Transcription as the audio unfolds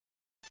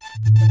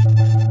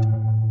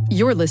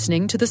You're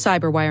listening to the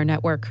Cyberwire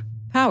Network,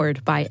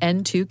 powered by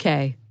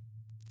N2K.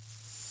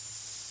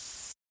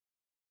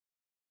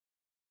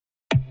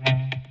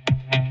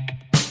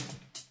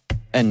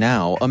 And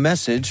now, a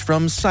message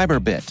from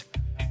Cyberbit.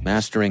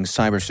 Mastering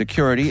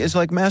cybersecurity is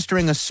like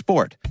mastering a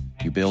sport.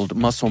 You build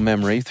muscle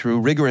memory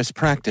through rigorous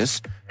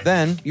practice,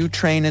 then you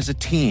train as a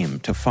team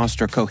to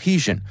foster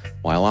cohesion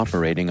while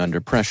operating under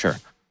pressure.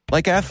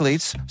 Like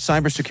athletes,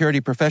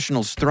 cybersecurity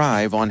professionals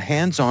thrive on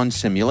hands-on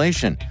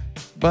simulation.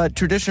 But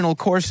traditional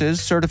courses,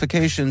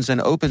 certifications, and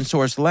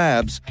open-source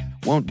labs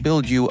won't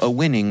build you a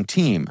winning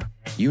team.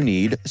 You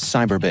need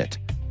Cyberbit.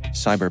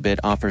 Cyberbit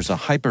offers a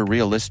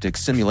hyper-realistic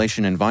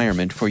simulation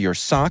environment for your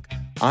SOC,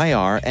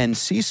 IR, and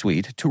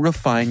C-suite to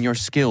refine your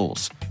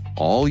skills,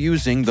 all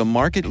using the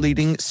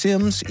market-leading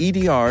SIMs,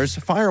 EDRs,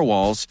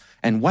 firewalls,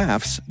 and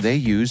WAFs they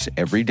use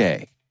every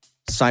day.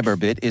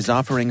 Cyberbit is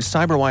offering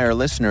Cyberwire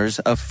listeners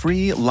a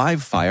free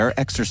live-fire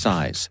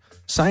exercise.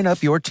 Sign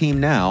up your team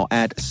now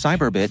at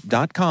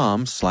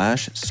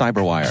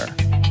cyberbit.com/cyberwire.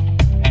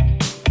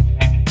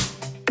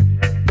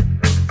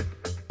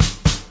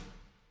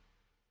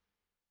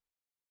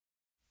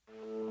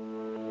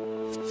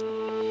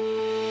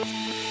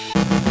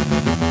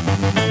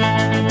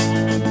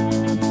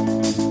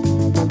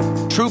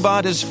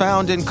 TrueBot is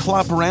found in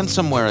Cl0p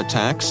ransomware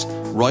attacks.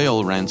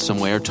 Royal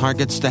ransomware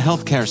targets the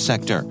healthcare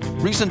sector.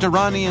 Recent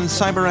Iranian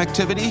cyber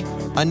activity?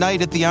 A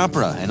night at the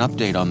opera. An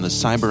update on the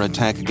cyber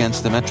attack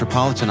against the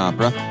Metropolitan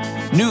Opera.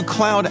 New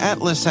cloud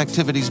atlas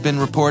activities been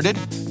reported.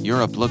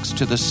 Europe looks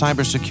to the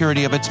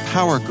cybersecurity of its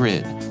power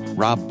grid.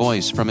 Rob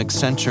Boyce from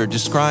Accenture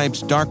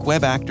describes dark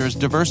web actors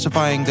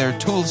diversifying their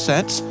tool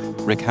sets.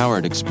 Rick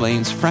Howard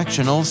explains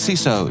fractional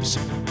CISOs.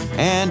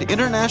 And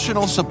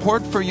international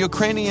support for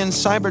Ukrainian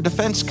cyber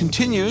defense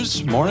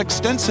continues more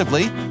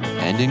extensively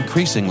and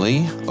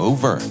increasingly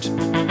overt.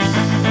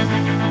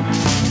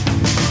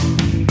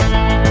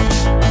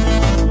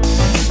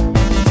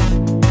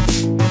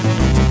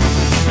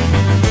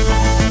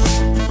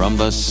 From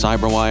the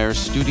Cyberwire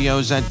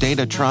studios at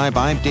Data Tribe,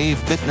 I'm Dave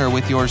Bittner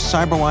with your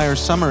Cyberwire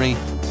summary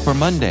for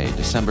Monday,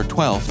 December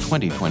 12,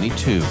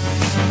 2022.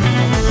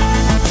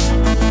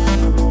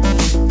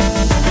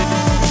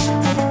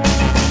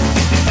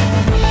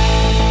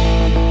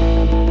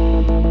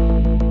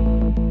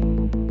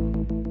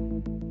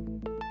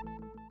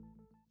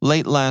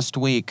 Late last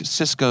week,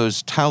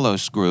 Cisco's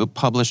Talos group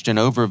published an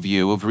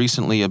overview of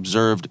recently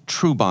observed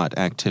TrueBot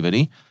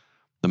activity.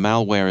 The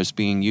malware is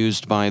being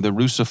used by the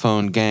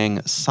Russophone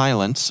gang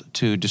Silence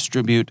to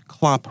distribute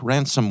Cl0p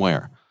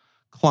ransomware.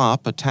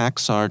 Cl0p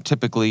attacks are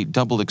typically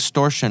double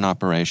extortion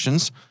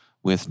operations,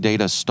 with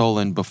data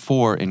stolen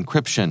before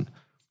encryption.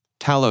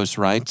 Talos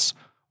writes,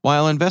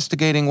 "While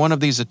investigating one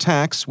of these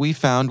attacks, we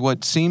found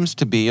what seems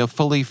to be a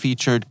fully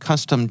featured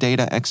custom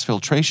data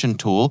exfiltration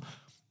tool,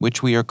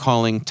 which we are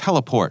calling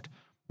Teleport,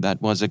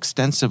 that was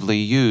extensively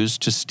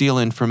used to steal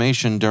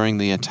information during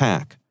the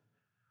attack.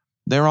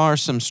 There are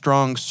some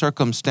strong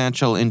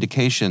circumstantial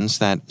indications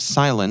that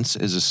Silence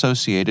is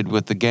associated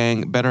with the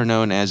gang better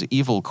known as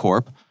Evil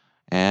Corp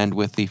and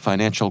with the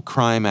financial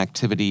crime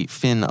activity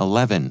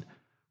Fin11.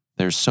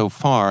 There's so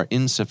far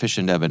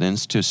insufficient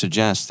evidence to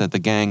suggest that the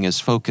gang is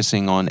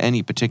focusing on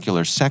any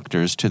particular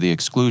sectors to the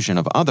exclusion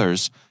of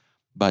others,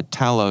 but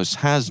Talos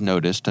has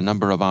noticed a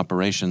number of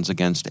operations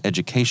against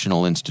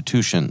educational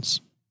institutions."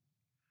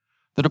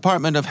 The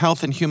Department of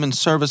Health and Human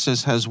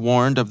Services has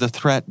warned of the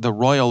threat the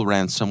Royal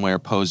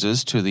ransomware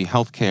poses to the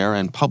healthcare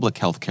and public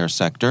healthcare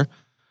sector.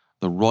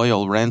 The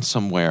Royal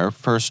ransomware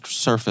first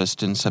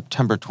surfaced in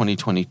September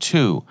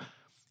 2022.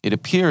 It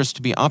appears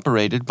to be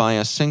operated by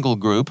a single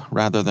group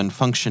rather than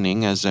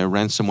functioning as a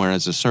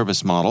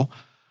ransomware-as-a-service model.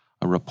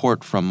 A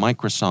report from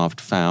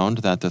Microsoft found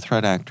that the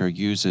threat actor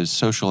uses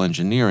social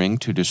engineering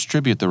to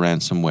distribute the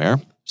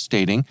ransomware,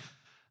 stating,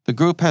 "The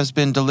group has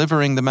been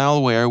delivering the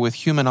malware with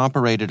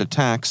human-operated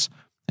attacks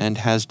and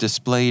has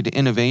displayed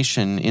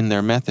innovation in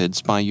their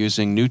methods by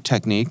using new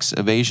techniques,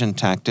 evasion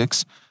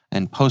tactics,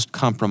 and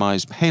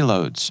post-compromise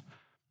payloads.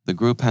 The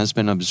group has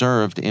been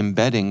observed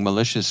embedding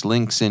malicious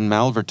links in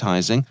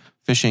malvertising,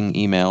 phishing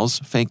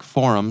emails, fake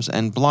forums,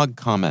 and blog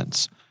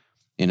comments.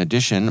 In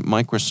addition,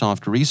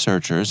 Microsoft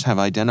researchers have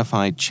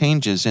identified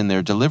changes in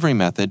their delivery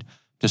method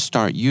to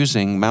start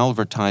using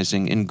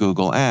malvertising in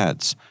Google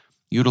Ads,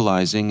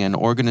 utilizing an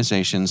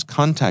organization's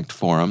contact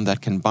forum that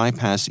can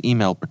bypass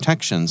email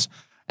protections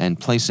and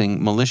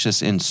placing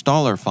malicious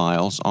installer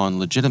files on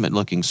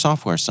legitimate-looking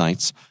software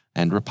sites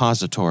and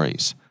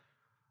repositories.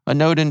 A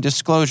note in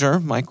disclosure,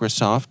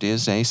 Microsoft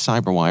is a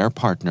Cyberwire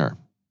partner.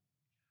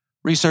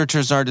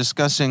 Researchers are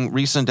discussing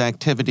recent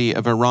activity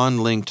of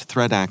Iran-linked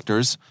threat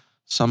actors,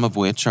 some of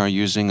which are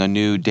using a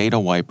new data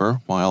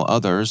wiper, while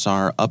others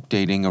are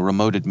updating a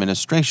remote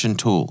administration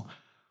tool.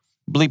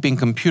 Bleeping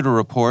Computer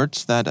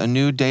reports that a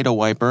new data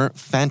wiper,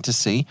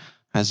 Fantasy,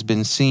 has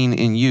been seen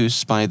in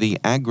use by the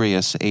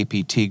Agrius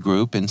APT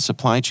group in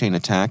supply chain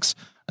attacks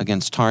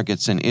against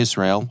targets in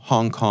Israel,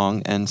 Hong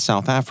Kong, and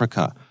South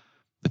Africa.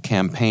 The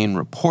campaign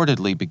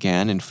reportedly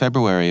began in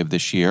February of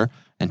this year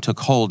and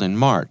took hold in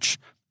March.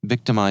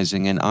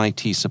 victimizing an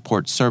IT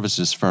support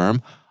services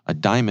firm, a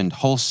diamond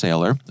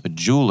wholesaler, a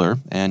jeweler,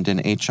 and an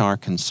HR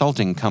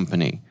consulting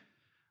company.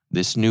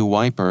 This new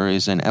wiper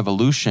is an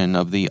evolution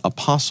of the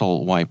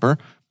Apostle wiper,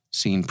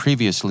 seen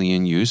previously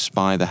in use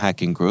by the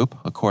hacking group,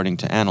 according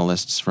to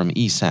analysts from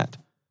ESET.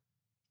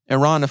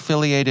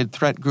 Iran-affiliated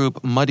threat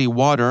group Muddy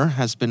Water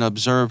has been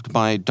observed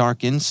by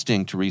Dark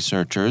Instinct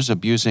researchers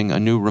abusing a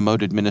new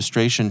remote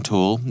administration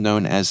tool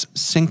known as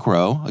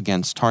Synchro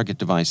against target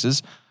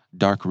devices,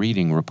 Dark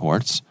Reading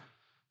reports.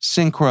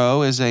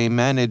 Synchro is a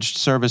managed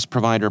service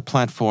provider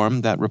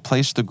platform that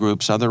replaced the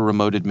group's other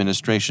remote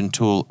administration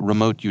tool,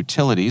 Remote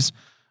Utilities,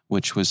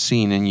 which was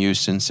seen in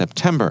use in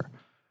September.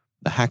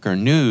 The Hacker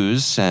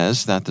News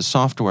says that the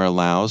software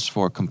allows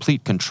for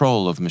complete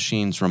control of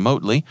machines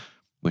remotely,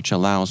 which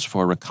allows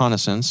for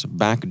reconnaissance,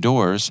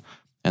 backdoors,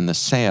 and the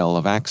sale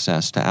of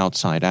access to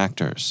outside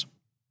actors.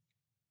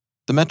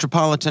 The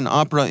Metropolitan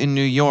Opera in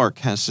New York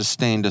has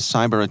sustained a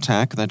cyber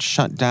attack that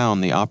shut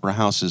down the Opera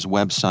House's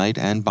website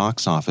and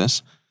box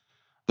office.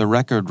 The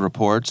Record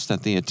reports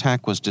that the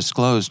attack was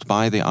disclosed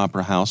by the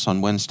Opera House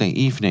on Wednesday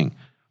evening.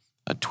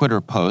 A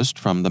Twitter post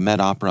from the Met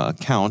Opera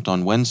account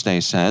on Wednesday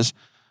says,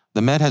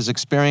 "The Met has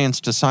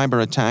experienced a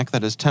cyber attack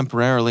that has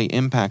temporarily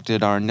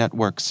impacted our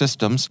network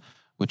systems,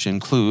 which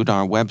include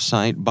our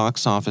website,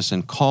 box office,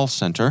 and call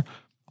center.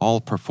 All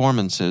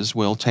performances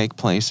will take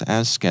place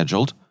as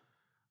scheduled."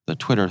 The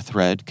Twitter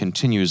thread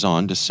continues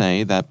on to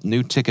say that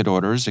new ticket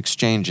orders,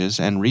 exchanges,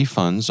 and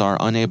refunds are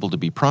unable to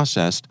be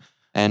processed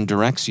and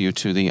directs you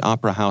to the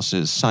Opera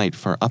House's site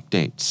for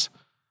updates.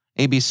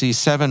 ABC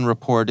 7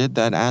 reported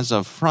that as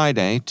of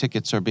Friday,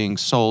 tickets are being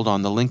sold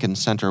on the Lincoln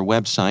Center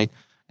website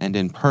and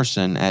in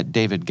person at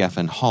David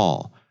Geffen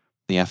Hall.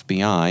 The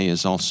FBI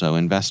is also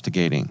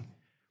investigating.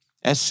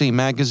 SC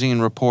Magazine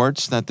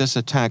reports that this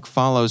attack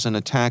follows an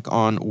attack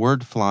on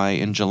Wordfly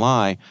in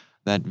July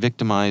that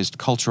victimized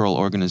cultural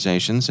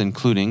organizations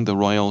including the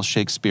Royal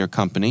Shakespeare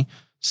Company,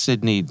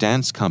 Sydney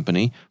Dance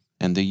Company,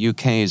 and the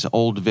UK's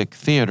Old Vic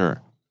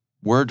Theatre.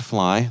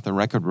 Wordfly, the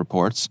Record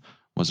reports,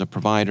 was a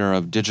provider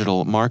of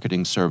digital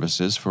marketing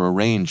services for a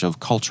range of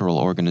cultural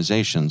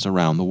organizations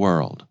around the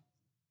world.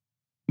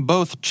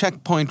 Both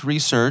Checkpoint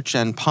Research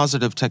and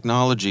Positive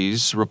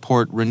Technologies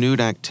report renewed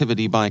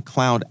activity by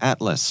Cloud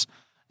Atlas,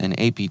 an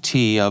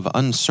APT of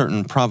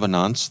uncertain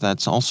provenance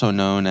that's also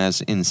known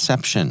as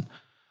Inception.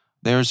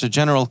 There's a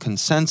general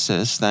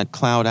consensus that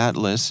Cloud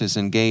Atlas is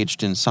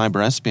engaged in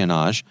cyber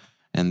espionage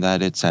and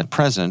that it's at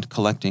present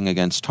collecting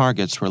against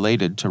targets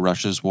related to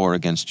Russia's war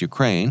against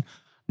Ukraine,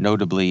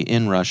 notably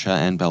in Russia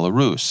and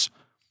Belarus.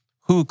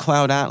 Who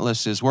Cloud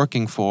Atlas is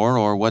working for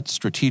or what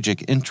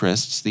strategic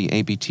interests the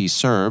APT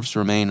serves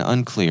remain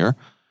unclear.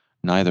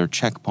 Neither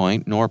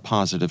Checkpoint nor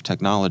Positive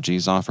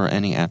Technologies offer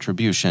any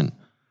attribution.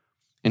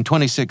 In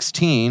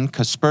 2016,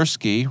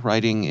 Kaspersky,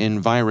 writing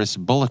in Virus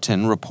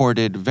Bulletin,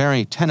 reported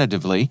very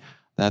tentatively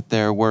that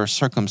there were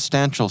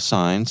circumstantial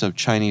signs of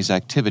Chinese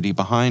activity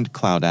behind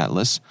Cloud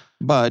Atlas,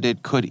 but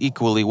it could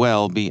equally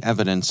well be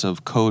evidence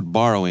of code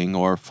borrowing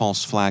or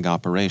false flag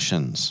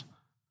operations.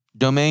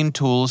 Domain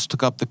Tools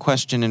took up the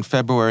question in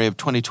February of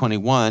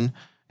 2021,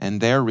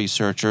 and their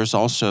researchers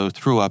also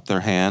threw up their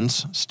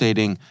hands,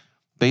 stating,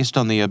 based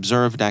on the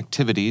observed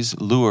activities,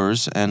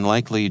 lures, and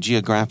likely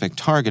geographic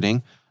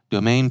targeting,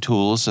 Domain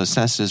Tools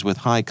assesses with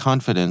high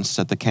confidence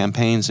that the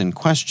campaigns in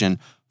question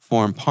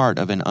form part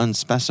of an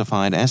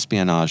unspecified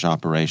espionage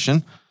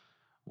operation.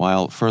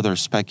 While further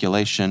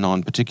speculation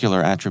on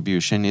particular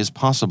attribution is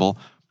possible,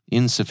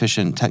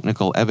 insufficient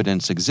technical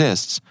evidence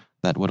exists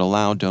that would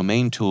allow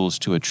Domain Tools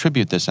to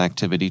attribute this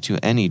activity to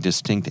any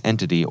distinct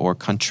entity or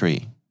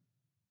country.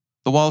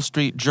 The Wall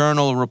Street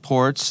Journal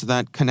reports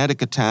that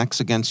kinetic attacks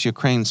against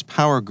Ukraine's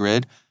power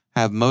grid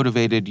have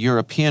motivated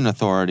European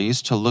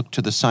authorities to look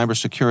to the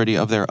cybersecurity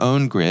of their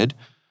own grid.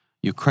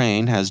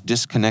 Ukraine has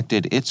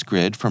disconnected its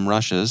grid from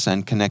Russia's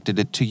and connected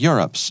it to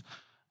Europe's.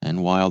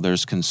 And while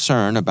there's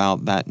concern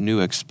about that new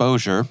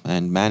exposure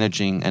and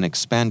managing an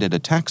expanded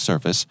attack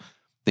surface,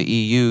 the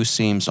EU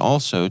seems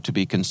also to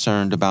be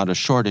concerned about a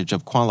shortage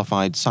of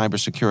qualified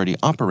cybersecurity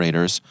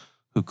operators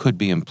who could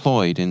be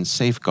employed in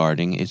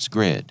safeguarding its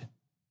grid.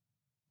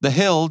 The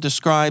Hill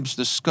describes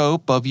the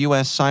scope of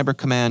U.S. Cyber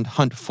Command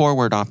Hunt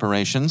Forward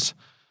operations.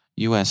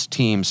 U.S.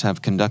 teams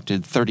have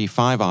conducted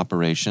 35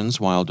 operations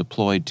while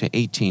deployed to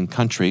 18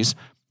 countries,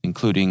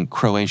 including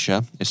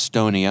Croatia,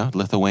 Estonia,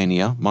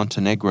 Lithuania,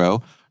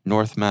 Montenegro,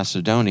 North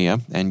Macedonia,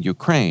 and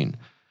Ukraine.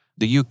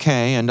 The UK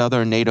and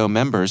other NATO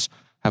members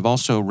have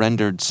also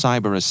rendered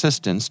cyber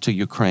assistance to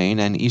Ukraine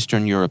and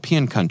Eastern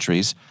European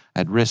countries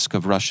at risk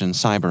of Russian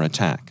cyber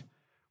attack.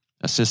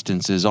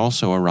 Assistance is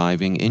also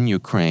arriving in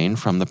Ukraine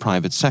from the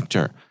private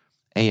sector.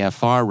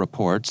 AFR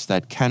reports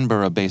that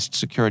Canberra-based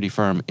security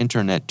firm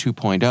Internet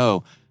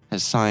 2.0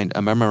 has signed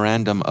a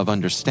memorandum of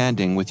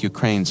understanding with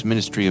Ukraine's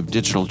Ministry of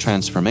Digital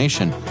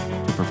Transformation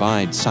to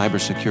provide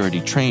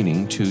cybersecurity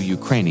training to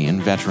Ukrainian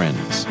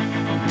veterans.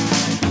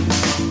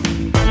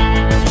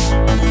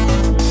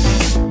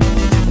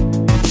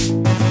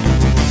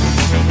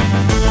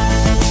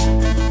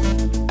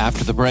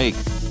 After the break,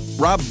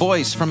 Rob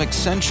Boyce from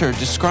Accenture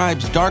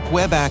describes dark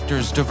web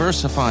actors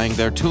diversifying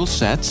their tool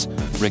sets.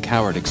 Rick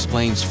Howard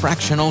explains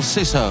fractional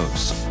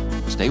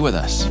CISOs. Stay with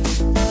us.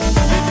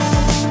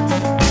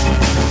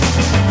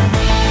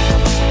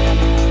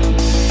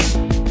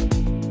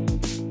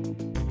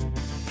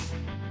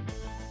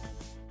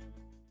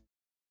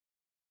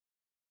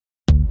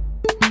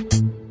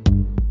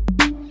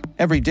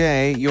 Every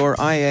day, your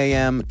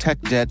IAM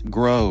tech debt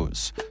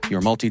grows.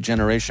 Your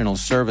multi-generational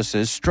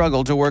services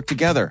struggle to work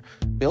together.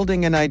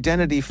 Building an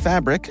identity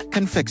fabric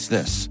can fix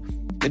this.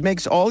 It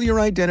makes all your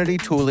identity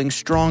tooling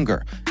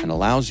stronger and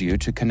allows you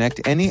to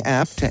connect any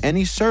app to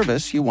any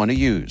service you want to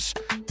use,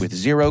 with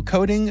zero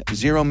coding,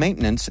 zero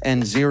maintenance,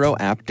 and zero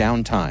app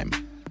downtime.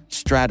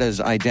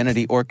 Strata's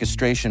identity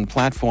orchestration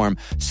platform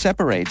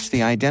separates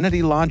the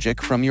identity logic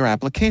from your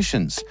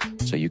applications,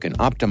 so you can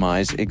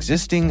optimize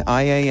existing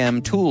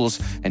IAM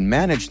tools and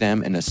manage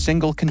them in a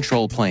single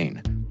control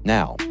plane.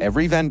 Now,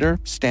 every vendor,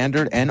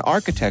 standard, and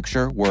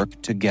architecture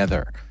work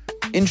together.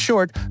 In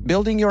short,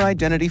 building your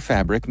identity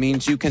fabric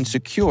means you can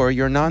secure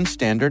your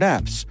non-standard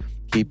apps,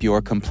 keep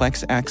your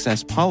complex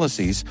access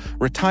policies,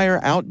 retire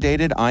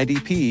outdated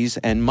IDPs,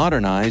 and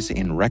modernize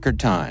in record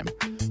time.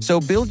 So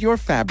build your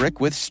fabric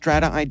with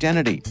Strata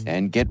Identity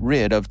and get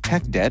rid of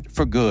tech debt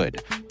for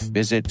good.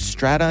 Visit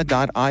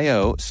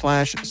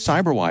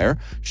strata.io/cyberwire,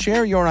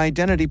 share your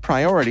identity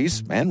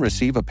priorities, and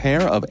receive a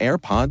pair of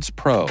AirPods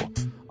Pro.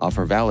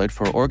 Offer valid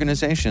for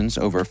organizations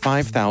over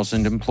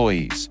 5,000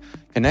 employees.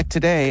 Connect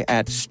today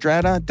at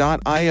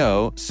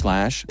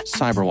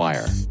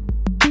strata.io/cyberwire.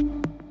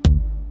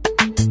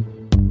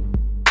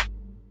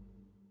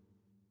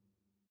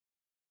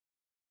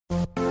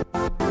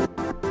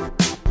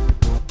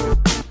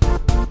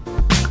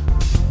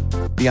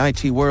 The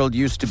IT world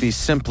used to be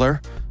simpler.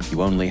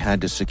 You only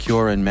had to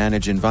secure and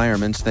manage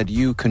environments that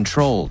you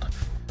controlled.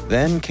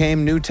 Then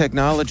came new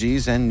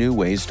technologies and new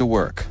ways to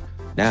work.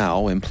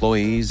 Now,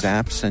 employees,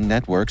 apps, and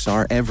networks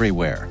are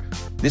everywhere.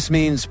 This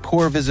means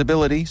poor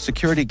visibility,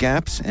 security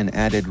gaps, and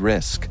added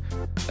risk.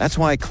 That's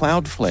why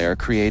Cloudflare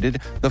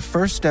created the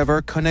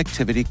first-ever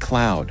connectivity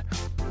cloud.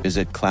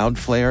 Visit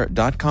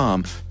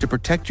cloudflare.com to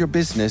protect your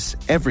business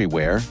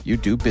everywhere you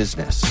do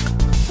business.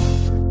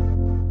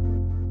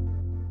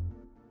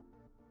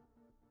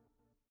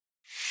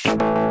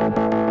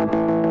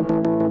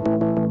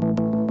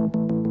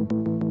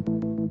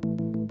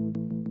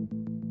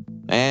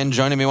 And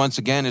joining me once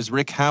again is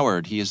Rick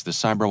Howard. He is the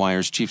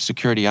CyberWire's Chief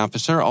Security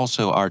Officer,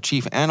 also our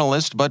Chief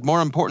Analyst, but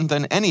more important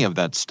than any of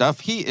that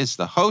stuff, he is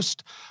the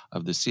host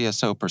of the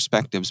CSO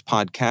Perspectives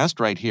podcast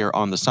right here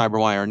on the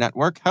CyberWire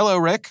Network. Hello,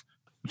 Rick.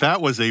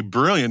 That was a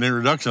brilliant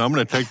introduction. I'm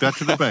going to take that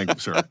to the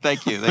bank, sir.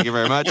 Thank you. Thank you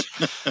very much.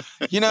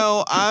 You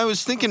know, I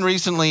was thinking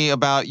recently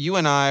about you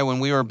and I when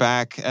we were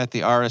back at the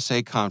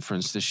RSA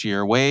conference this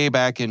year, way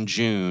back in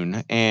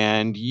June,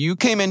 and you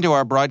came into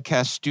our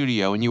broadcast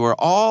studio and you were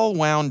all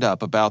wound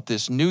up about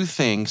this new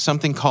thing,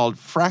 something called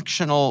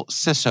fractional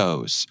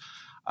CISOs.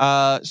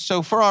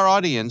 So for our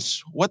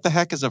audience, what the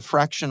heck is a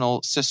fractional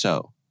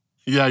CISO?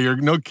 Yeah, you're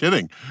no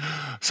kidding.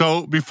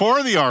 So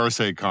before the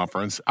RSA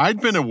conference,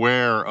 I'd been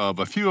aware of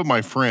a few of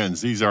my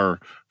friends, these are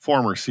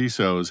former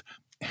CISOs,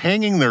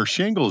 hanging their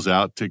shingles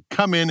out to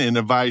come in and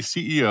advise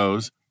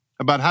CEOs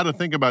about how to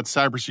think about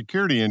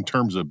cybersecurity in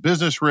terms of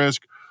business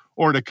risk,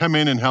 or to come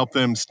in and help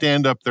them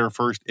stand up their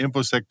first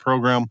InfoSec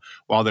program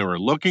while they were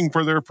looking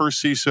for their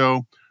first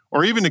CISO,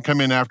 or even to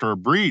come in after a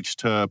breach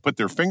to put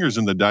their fingers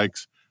in the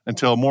dikes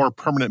until more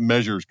permanent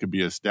measures could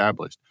be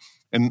established.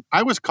 And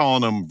I was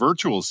calling them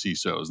virtual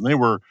CISOs, and they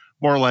were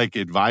more like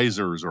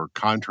advisors or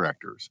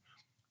contractors.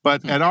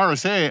 But at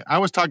RSA, I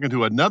was talking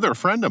to another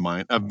friend of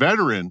mine, a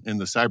veteran in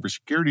the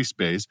cybersecurity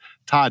space,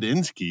 Todd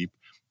Inskeep.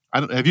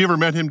 Have you ever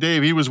met him,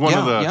 Dave? He was one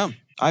of the... Yeah,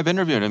 I've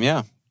interviewed him,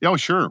 yeah. Oh,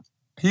 sure.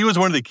 He was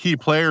one of the key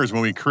players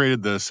when we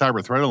created the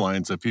Cyber Threat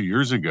Alliance a few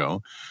years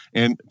ago.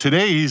 And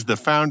today he's the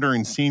founder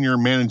and senior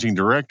managing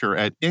director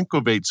at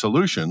Incovate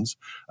Solutions,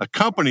 a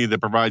company that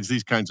provides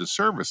these kinds of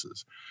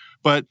services.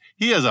 But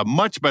he has a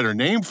much better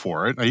name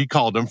for it. He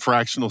called them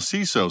fractional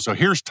CISO. So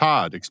here's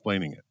Todd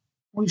explaining it.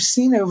 We've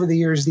seen over the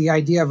years the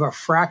idea of a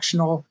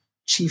fractional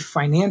chief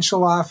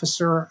financial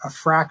officer, a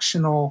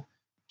fractional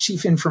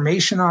chief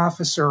information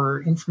officer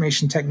or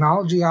information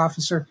technology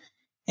officer.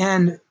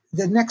 And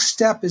the next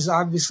step is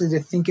obviously to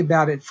think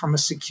about it from a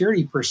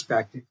security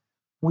perspective.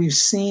 We've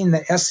seen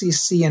the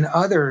SEC and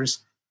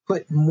others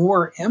put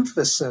more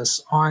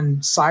emphasis on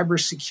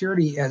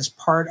cybersecurity as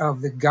part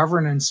of the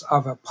governance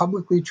of a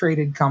publicly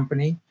traded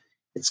company.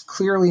 It's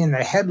clearly in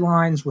the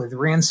headlines with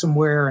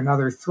ransomware and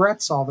other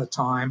threats all the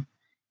time.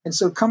 And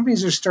so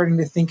companies are starting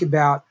to think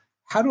about,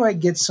 how do I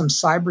get some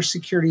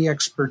cybersecurity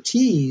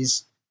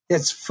expertise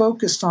that's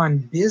focused on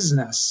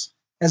business,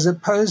 as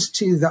opposed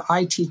to the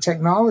IT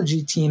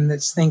technology team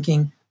that's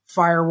thinking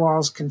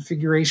firewalls,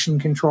 configuration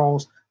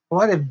controls, a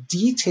lot of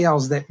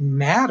details that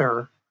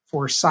matter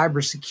for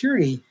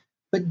cybersecurity,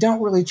 but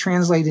don't really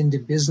translate into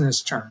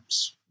business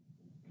terms.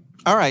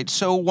 All right,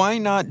 so why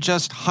not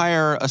just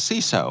hire a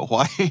CISO?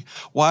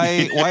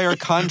 Why are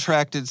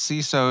contracted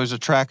CISOs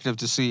attractive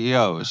to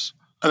CEOs?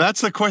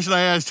 That's the question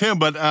I asked him,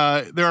 but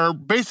there are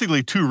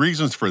basically two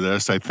reasons for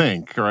this, I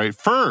think. Right.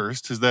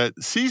 First is that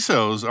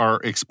CISOs are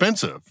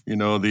expensive.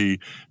 The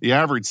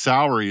average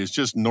salary is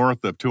just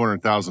north of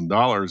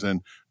 $200,000,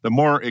 and the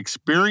more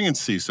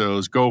experienced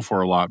CISOs go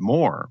for a lot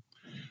more.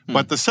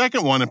 But the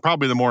second one, and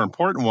probably the more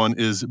important one,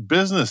 is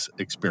business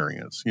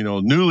experience.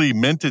 Newly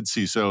minted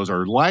CISOs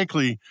are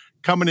likely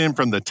coming in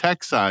from the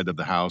tech side of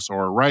the house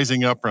or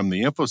rising up from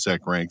the InfoSec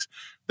ranks.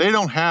 They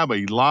don't have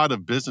a lot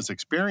of business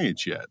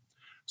experience yet.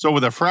 So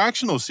with a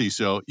fractional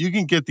CISO, you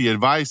can get the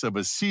advice of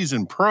a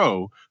seasoned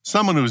pro,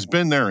 someone who's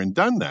been there and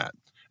done that,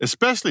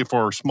 especially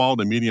for small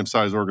to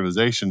medium-sized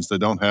organizations that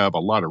don't have a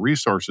lot of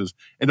resources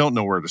and don't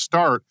know where to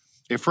start.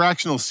 A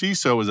fractional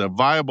CISO is a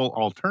viable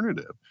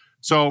alternative.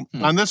 So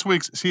on this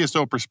week's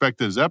CSO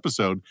Perspectives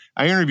episode,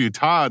 I interviewed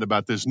Todd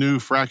about this new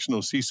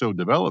fractional CISO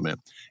development.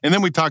 And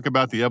then we talk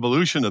about the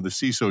evolution of the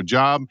CISO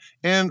job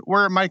and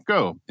where it might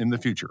go in the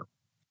future.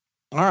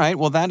 All right.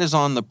 Well, that is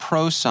on the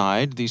pro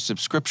side, the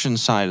subscription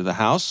side of the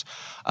house.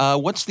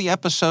 What's the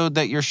episode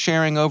that you're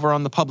sharing over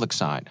on the public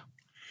side?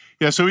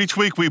 Yeah, so each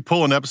week we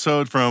pull an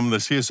episode from the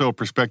CSO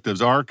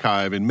Perspectives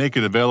archive and make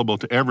it available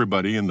to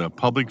everybody in the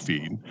public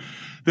feed.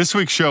 This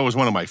week's show is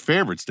one of my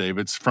favorites, Dave.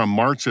 It's from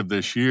March of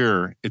this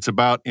year. It's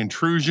about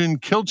intrusion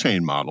kill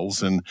chain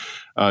models. And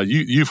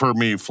you've heard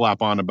me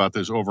flap on about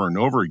this over and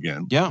over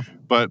again. Yeah.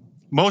 But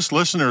most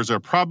listeners are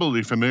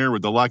probably familiar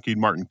with the Lockheed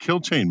Martin kill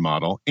chain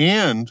model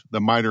and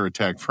the MITRE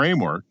ATT&CK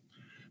framework.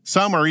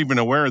 Some are even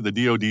aware of the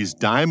DoD's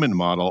Diamond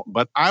model,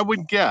 but I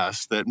would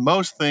guess that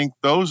most think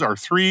those are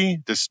three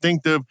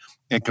distinctive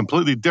and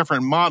completely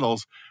different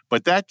models,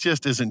 but that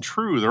just isn't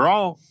true. They're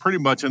all pretty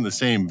much in the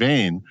same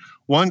vein.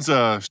 One's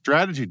a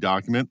strategy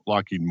document,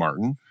 Lockheed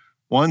Martin.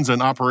 One's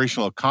an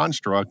operational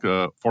construct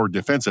for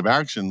defensive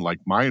action, like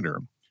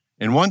MITRE.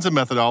 And one's a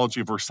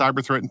methodology for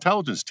cyber threat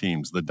intelligence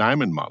teams, the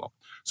Diamond model.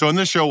 So in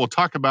this show, we'll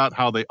talk about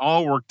how they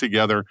all work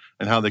together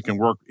and how they can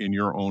work in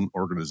your own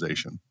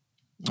organization.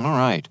 All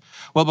right.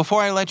 Well,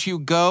 before I let you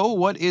go,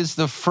 what is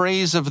the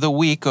phrase of the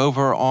week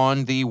over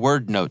on the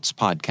Word Notes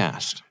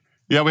podcast?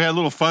 Yeah, we had a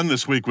little fun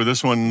this week with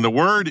this one. The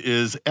word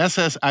is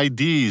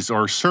SSIDs,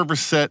 or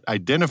Service Set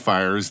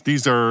Identifiers.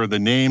 These are the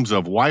names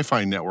of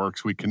Wi-Fi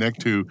networks we connect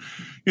to,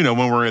 when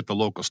we're at the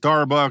local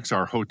Starbucks,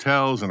 our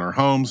hotels, and our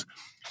homes.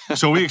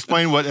 So we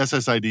explain what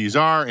SSIDs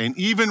are and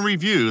even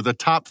review the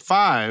top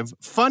 5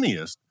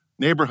 funniest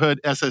neighborhood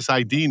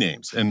SSID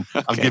names. And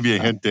I'll give you a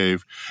hint,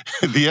 Dave.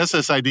 The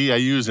SSID I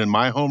use in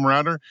my home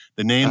router,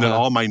 the name that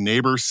all my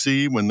neighbors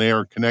see when they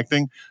are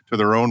connecting to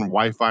their own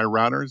Wi-Fi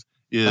routers,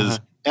 is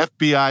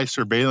FBI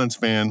surveillance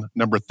van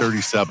number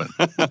 37.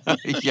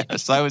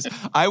 Yes, I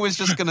was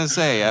just going to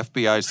say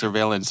FBI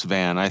surveillance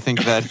van. I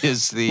think that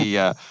is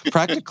the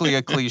practically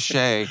a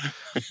cliche.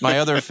 My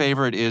other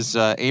favorite is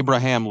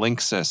Abraham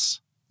Linksys.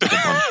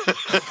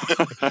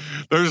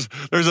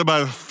 There's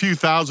about a few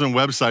thousand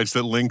websites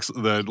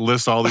that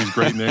list all these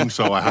great names,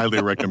 so I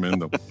highly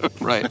recommend them.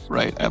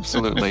 Right,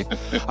 absolutely.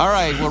 All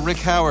right, well, Rick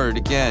Howard,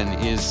 again,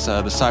 is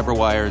the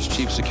CyberWire's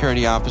Chief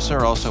Security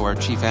Officer, also our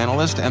Chief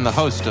Analyst, and the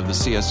host of the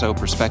CSO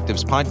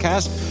Perspectives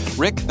podcast.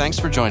 Rick, thanks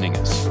for joining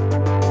us.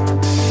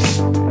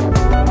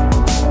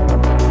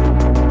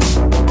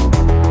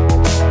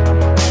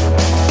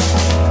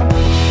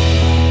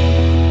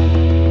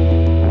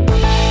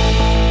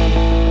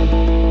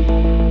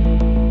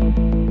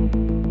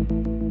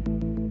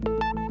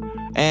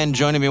 And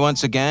joining me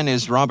once again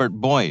is Robert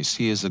Boyce.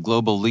 He is the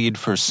global lead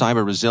for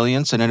cyber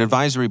resilience and an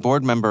advisory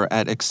board member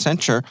at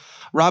Accenture.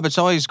 Rob, it's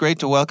always great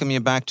to welcome you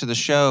back to the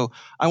show.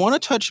 I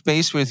want to touch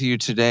base with you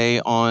today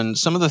on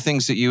some of the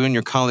things that you and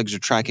your colleagues are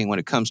tracking when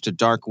it comes to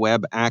dark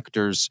web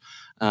actors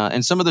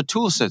and some of the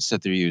tool sets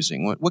that they're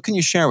using. What can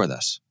you share with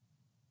us?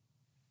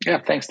 Yeah,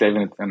 thanks,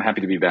 David. I'm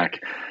happy to be back,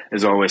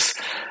 as always.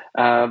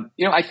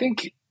 I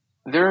think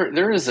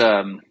there is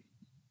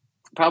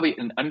probably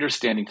an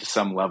understanding to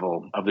some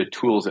level of the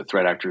tools that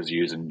threat actors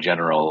use in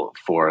general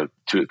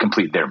to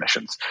complete their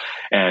missions.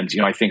 And,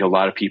 I think a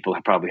lot of people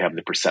probably have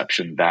the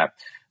perception that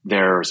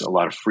there's a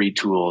lot of free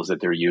tools that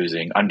they're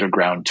using,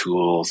 underground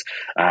tools,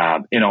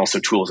 and also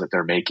tools that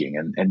they're making.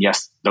 And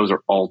yes, those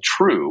are all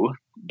true.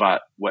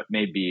 But what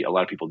maybe a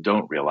lot of people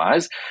don't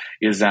realize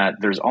is that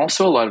there's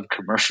also a lot of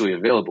commercially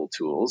available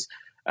tools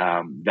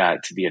that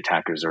the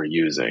attackers are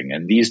using.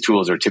 And these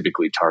tools are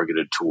typically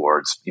targeted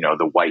towards,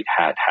 the white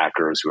hat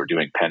hackers who are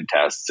doing pen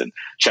tests and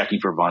checking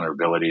for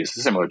vulnerabilities,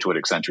 similar to what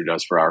Accenture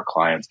does for our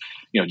clients,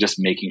 just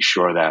making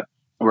sure that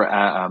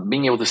we're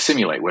being able to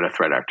simulate what a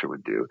threat actor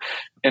would do.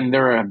 And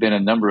there have been a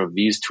number of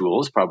these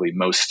tools, probably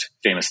most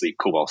famously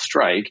Cobalt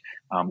Strike,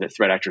 that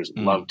threat actors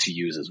love to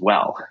use as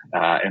well.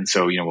 And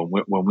so,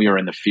 when we are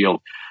in the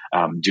field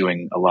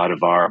doing a lot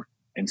of our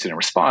incident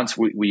response,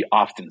 we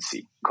often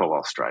see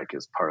Cobalt Strike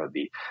as part of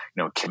the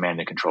command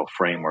and control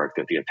framework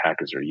that the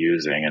attackers are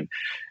using,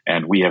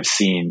 and we have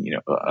seen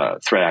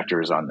threat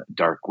actors on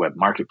dark web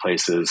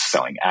marketplaces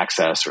selling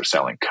access or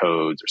selling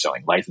codes or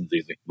selling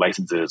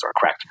licenses or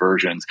cracked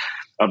versions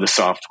of the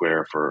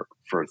software for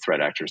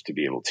threat actors to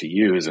be able to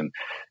use, and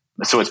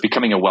so it's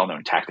becoming a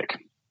well-known tactic.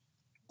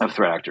 of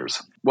threat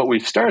actors. What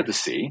we've started to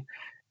see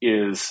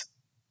is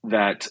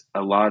that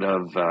a lot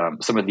of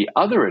some of the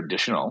other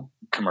additional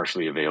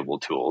commercially available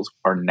tools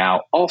are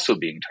now also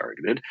being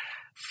targeted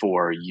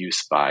for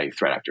use by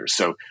threat actors.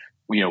 So,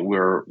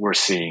 we're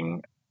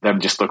seeing them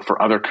just look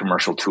for other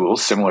commercial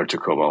tools similar to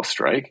Cobalt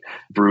Strike.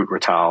 Brute,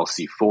 Ratal,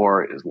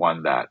 C4 is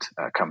one that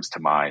comes to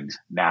mind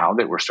now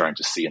that we're starting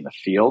to see in the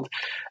field.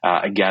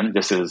 Again,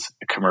 this is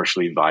a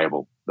commercially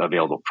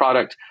available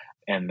product,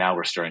 and now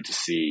we're starting to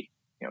see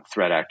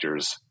threat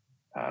actors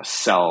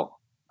sell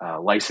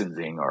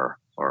licensing or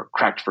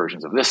cracked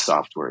versions of this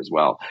software as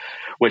well,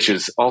 which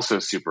is also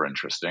super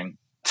interesting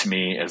to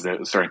me as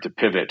they're starting to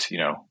pivot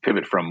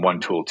from one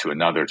tool to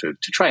another to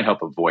try and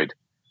help avoid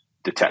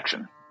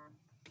detection.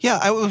 Yeah,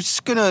 I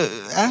was going to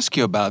ask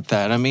you about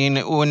that. I mean,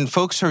 when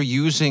folks are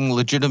using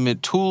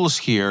legitimate tools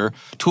here,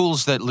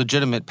 tools that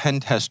legitimate pen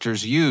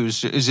testers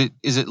use, is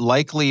it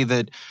likely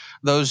that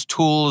those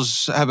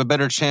tools have a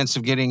better chance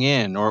of getting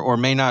in or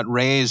may not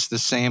raise the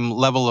same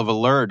level of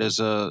alert as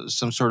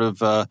some sort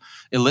of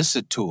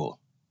illicit tool?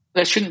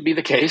 That shouldn't be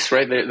the case,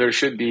 right? There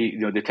should be,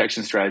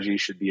 detection strategy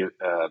should be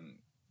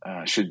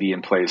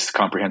in place,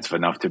 comprehensive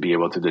enough to be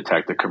able to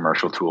detect the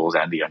commercial tools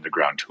and the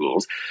underground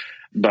tools.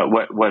 But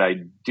what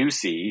I do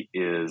see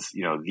is,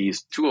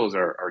 these tools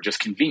are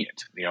just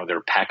convenient. They're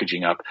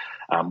packaging up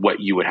what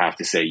you would have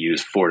to say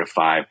use 4 to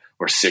 5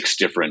 or 6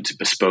 different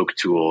bespoke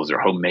tools or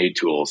homemade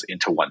tools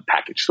into one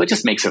package. So it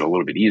just makes it a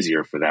little bit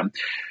easier for them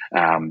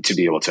to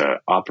be able to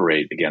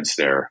operate against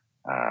their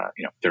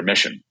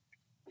mission.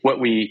 What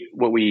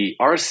we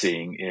are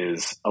seeing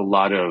is a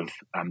lot of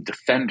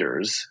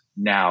defenders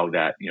now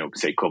that,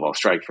 say Cobalt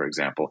Strike, for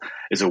example,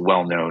 is a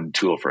well-known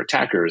tool for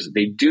attackers.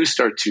 They do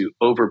start to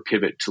over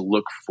pivot to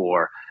look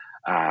for,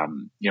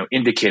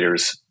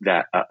 indicators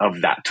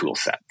of that tool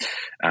set.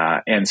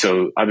 And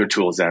so other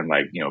tools then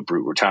like,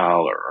 Brute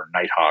Ratal or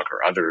Nighthawk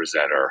or others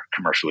that are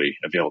commercially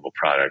available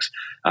products,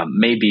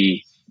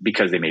 maybe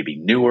because they may be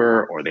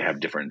newer or they have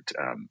different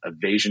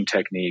evasion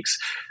techniques,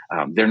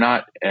 they're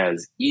not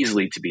as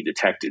easily to be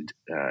detected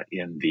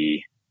in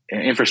the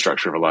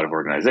infrastructure of a lot of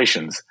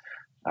organizations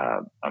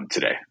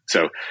today.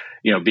 So,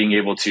 being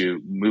able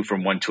to move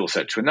from one tool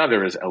set to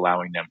another is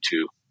allowing them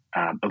to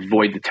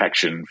avoid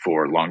detection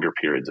for longer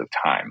periods of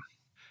time.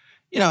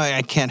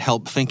 I can't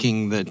help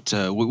thinking that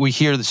we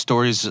hear the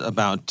stories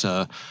about,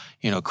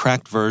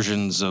 cracked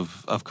versions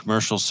of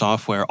commercial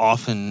software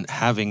often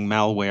having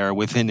malware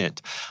within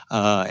it.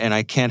 And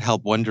I can't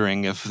help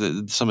wondering if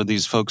some of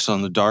these folks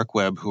on the dark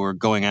web who are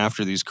going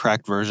after these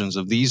cracked versions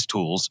of these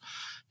tools,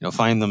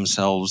 find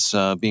themselves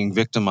being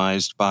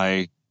victimized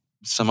by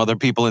some other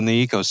people in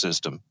the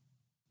ecosystem.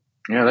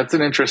 Yeah, that's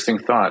an interesting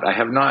thought. I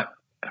have not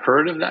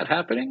heard of that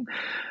happening,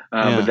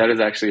 but that is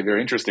actually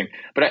very interesting.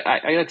 But I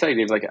got to tell you,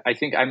 Dave, I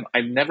think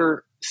I've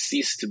never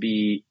ceased to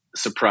be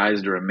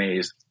surprised or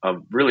amazed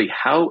of really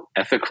how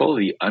ethical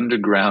the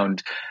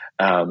underground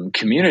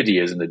community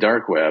is in the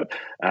dark web.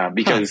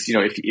 Because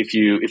if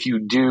you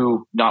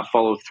do not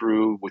follow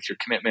through with your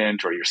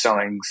commitment or you're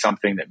selling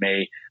something that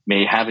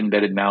may have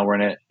embedded malware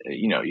in it,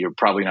 you're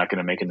probably not going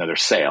to make another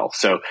sale.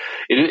 So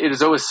it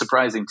is always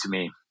surprising to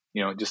me,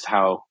 just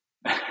how.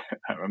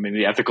 I mean,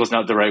 the ethical is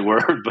not the right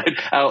word, but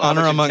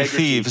honor among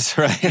thieves,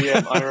 right?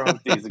 Yeah, honor among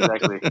thieves,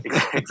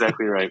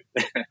 exactly right.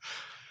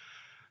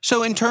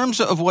 So, in terms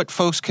of what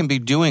folks can be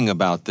doing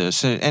about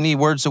this, any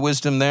words of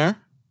wisdom there?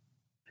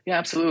 Yeah,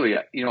 absolutely.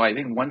 I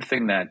think one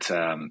thing that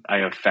I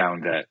have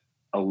found that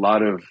a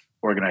lot of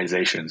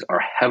organizations are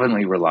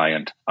heavily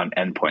reliant on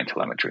endpoint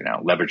telemetry now,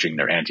 leveraging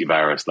their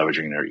antivirus,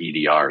 leveraging their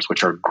EDRs,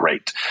 which are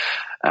great.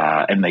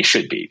 And they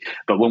should be.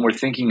 But when we're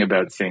thinking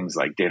about things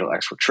like data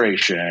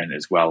exfiltration,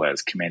 as well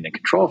as command and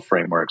control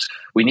frameworks,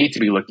 we need to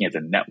be looking at the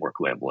network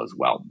level as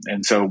well.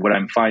 And so what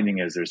I'm finding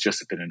is there's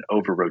just been an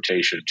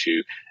over-rotation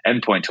to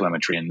endpoint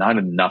telemetry and not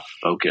enough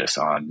focus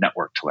on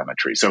network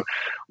telemetry. So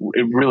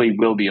it really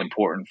will be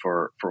important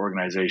for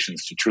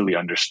organizations to truly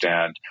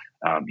understand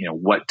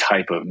what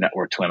type of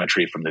network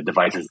telemetry from the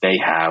devices they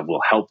have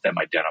will help them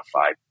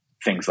identify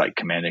things like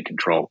command and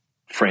control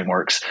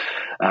frameworks.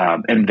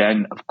 And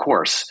then, of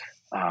course,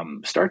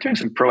 start doing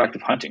some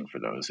proactive hunting for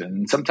those.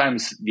 And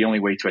sometimes the only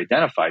way to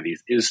identify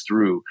these is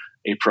through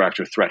a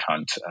proactive threat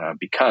hunt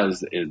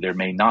because there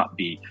may not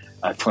be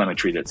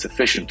telemetry that's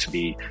sufficient to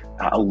be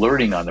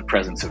alerting on the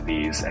presence of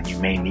these, and you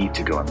may need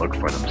to go and look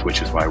for them,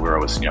 which is why we're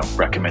always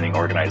recommending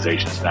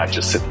organizations not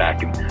just sit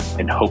back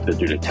and hope that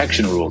their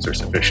detection rules are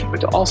sufficient,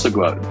 but to also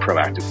go out and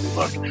proactively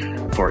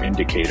look for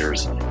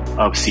indicators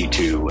of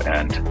C2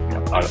 and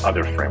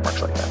other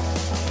frameworks like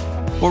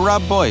that. Well,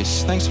 Rob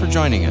Boyce, thanks for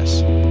joining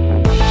us.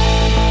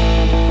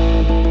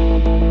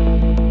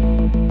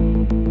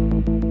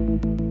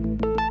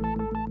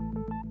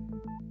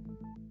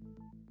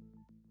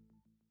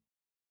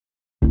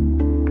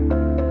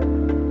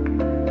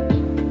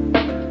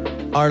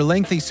 Are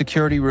lengthy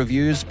security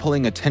reviews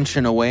pulling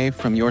attention away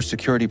from your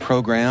security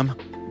program?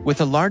 With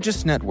the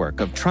largest network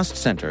of trust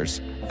centers,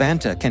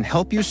 Vanta can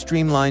help you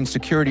streamline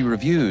security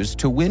reviews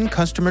to win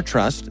customer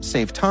trust,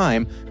 save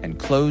time, and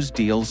close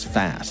deals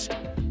fast.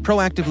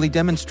 Proactively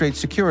demonstrate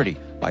security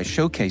by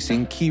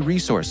showcasing key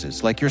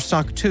resources like your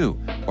SOC 2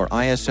 or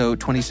ISO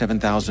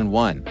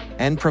 27001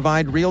 and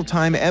provide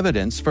real-time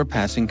evidence for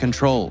passing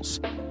controls.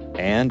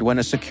 And when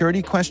a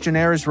security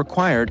questionnaire is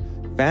required,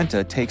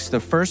 Vanta takes the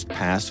first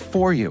pass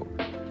for you.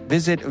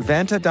 Visit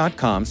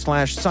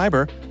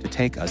vanta.com/cyber to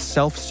take a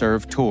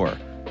self-serve tour.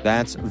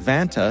 That's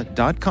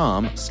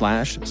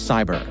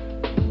vanta.com/cyber.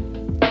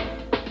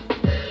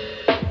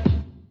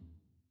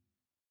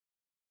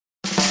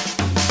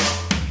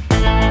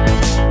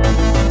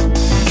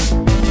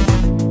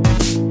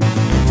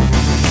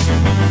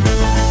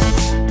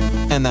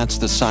 And that's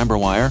the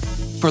Cyberwire.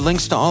 For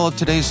links to all of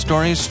today's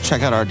stories,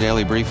 check out our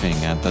daily briefing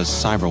at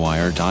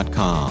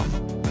thecyberwire.com.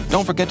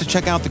 Don't forget to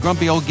check out the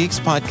Grumpy Old Geeks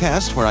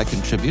podcast, where I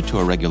contribute to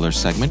a regular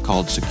segment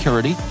called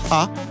Security.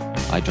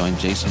 I join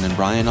Jason and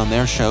Brian on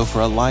their show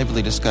for a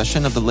lively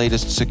discussion of the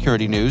latest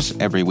security news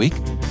every week.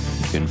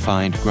 You can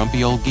find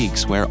Grumpy Old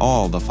Geeks where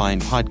all the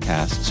fine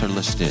podcasts are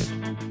listed.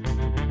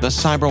 The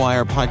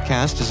Cyberwire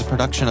podcast is a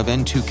production of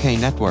N2K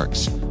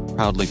Networks,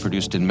 proudly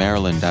produced in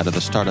Maryland out of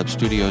the startup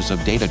studios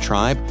of Data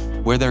Tribe,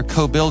 where they're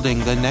co-building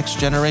the next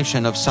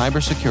generation of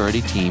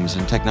cybersecurity teams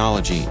and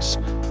technologies.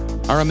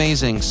 Our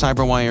amazing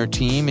Cyberwire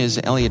team is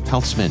Elliot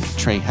Peltzman,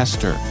 Trey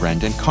Hester,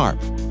 Brandon Karp,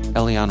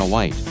 Eliana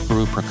White,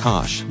 Guru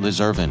Prakash, Liz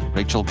Irvin,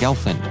 Rachel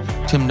Gelfand,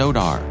 Tim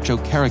Nodar, Joe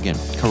Kerrigan,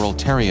 Carol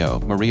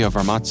Terrio, Maria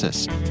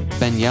Vermatzis,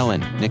 Ben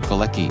Yellen, Nick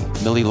Valecki,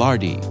 Millie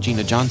Lardy,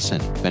 Gina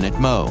Johnson, Bennett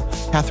Moe,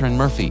 Catherine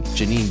Murphy,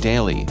 Janine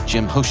Daly,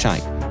 Jim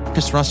Hoshite,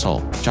 Chris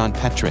Russell, John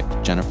Petrick,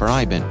 Jennifer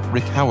Iben,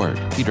 Rick Howard,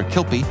 Peter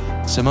Cl0p,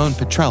 Simone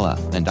Petrella,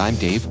 and I'm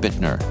Dave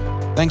Bittner.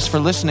 Thanks for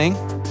listening.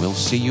 We'll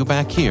see you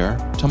back here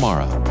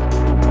tomorrow.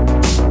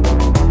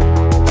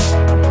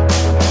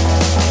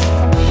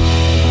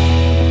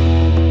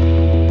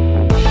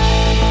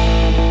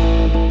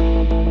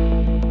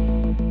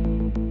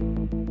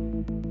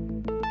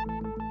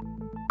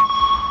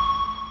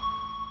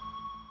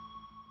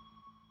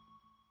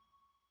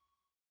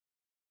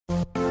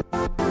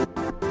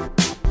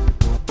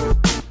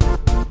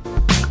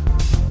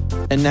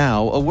 And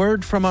now, a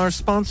word from our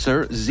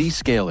sponsor,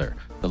 Zscaler,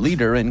 the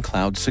leader in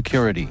cloud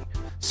security.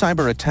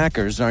 Cyber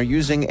attackers are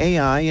using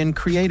AI in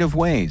creative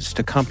ways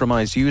to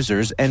compromise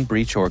users and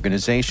breach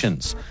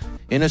organizations.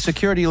 In a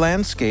security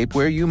landscape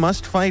where you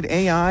must fight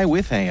AI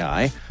with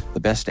AI, the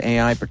best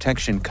AI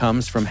protection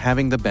comes from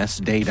having the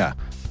best data.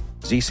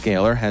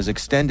 Zscaler has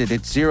extended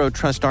its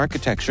zero-trust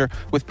architecture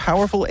with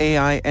powerful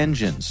AI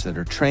engines that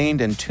are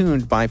trained and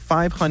tuned by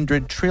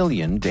 500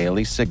 trillion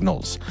daily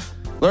signals.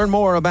 Learn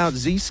more about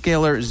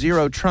Zscaler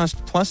Zero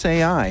Trust Plus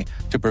AI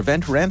to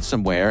prevent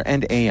ransomware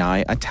and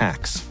AI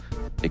attacks.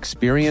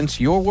 Experience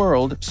your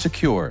world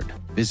secured.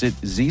 Visit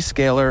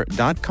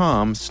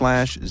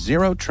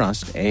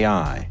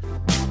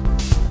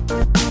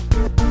zscaler.com/zerotrustai.